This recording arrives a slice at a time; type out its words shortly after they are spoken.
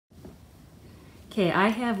Okay, I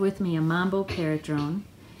have with me a Mambo Parrot drone,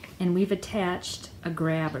 and we've attached a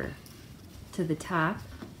grabber to the top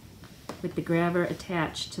with the grabber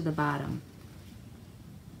attached to the bottom.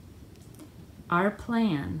 Our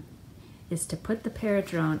plan is to put the Parrot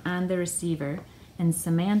drone on the receiver, and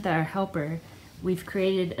Samantha, our helper, we've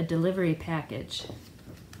created a delivery package,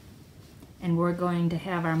 and we're going to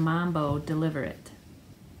have our Mambo deliver it.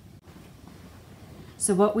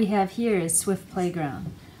 So what we have here is Swift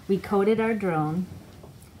Playground. We coded our drone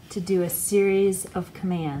to do a series of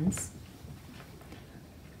commands.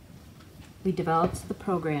 We developed the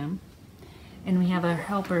program, and we have our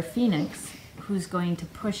helper Phoenix, who's going to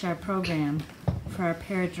push our program for our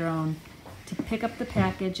Parrot drone to pick up the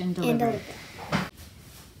package and deliver it.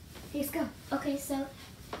 Let's go. Okay, so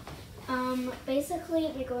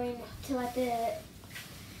basically we're going to let the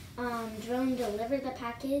drone deliver the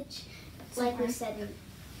package, like we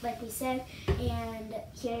said, and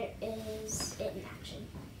here is it in action.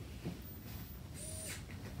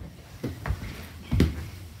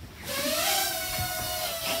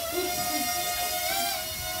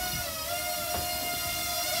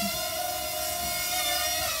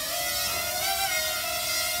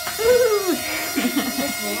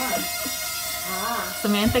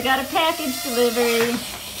 Samantha got a package delivery.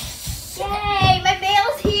 Yay! My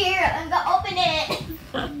mail's here! I'm gonna open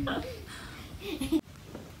it!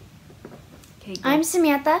 Okay, I'm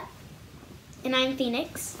Samantha. And I'm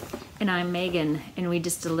Phoenix. And I'm Megan, and we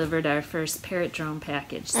just delivered our first Parrot drone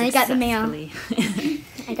package And I got the mail. successfully.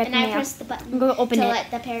 I pressed the button to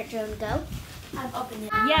let the Parrot drone go. I've opened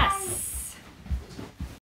it. Yes!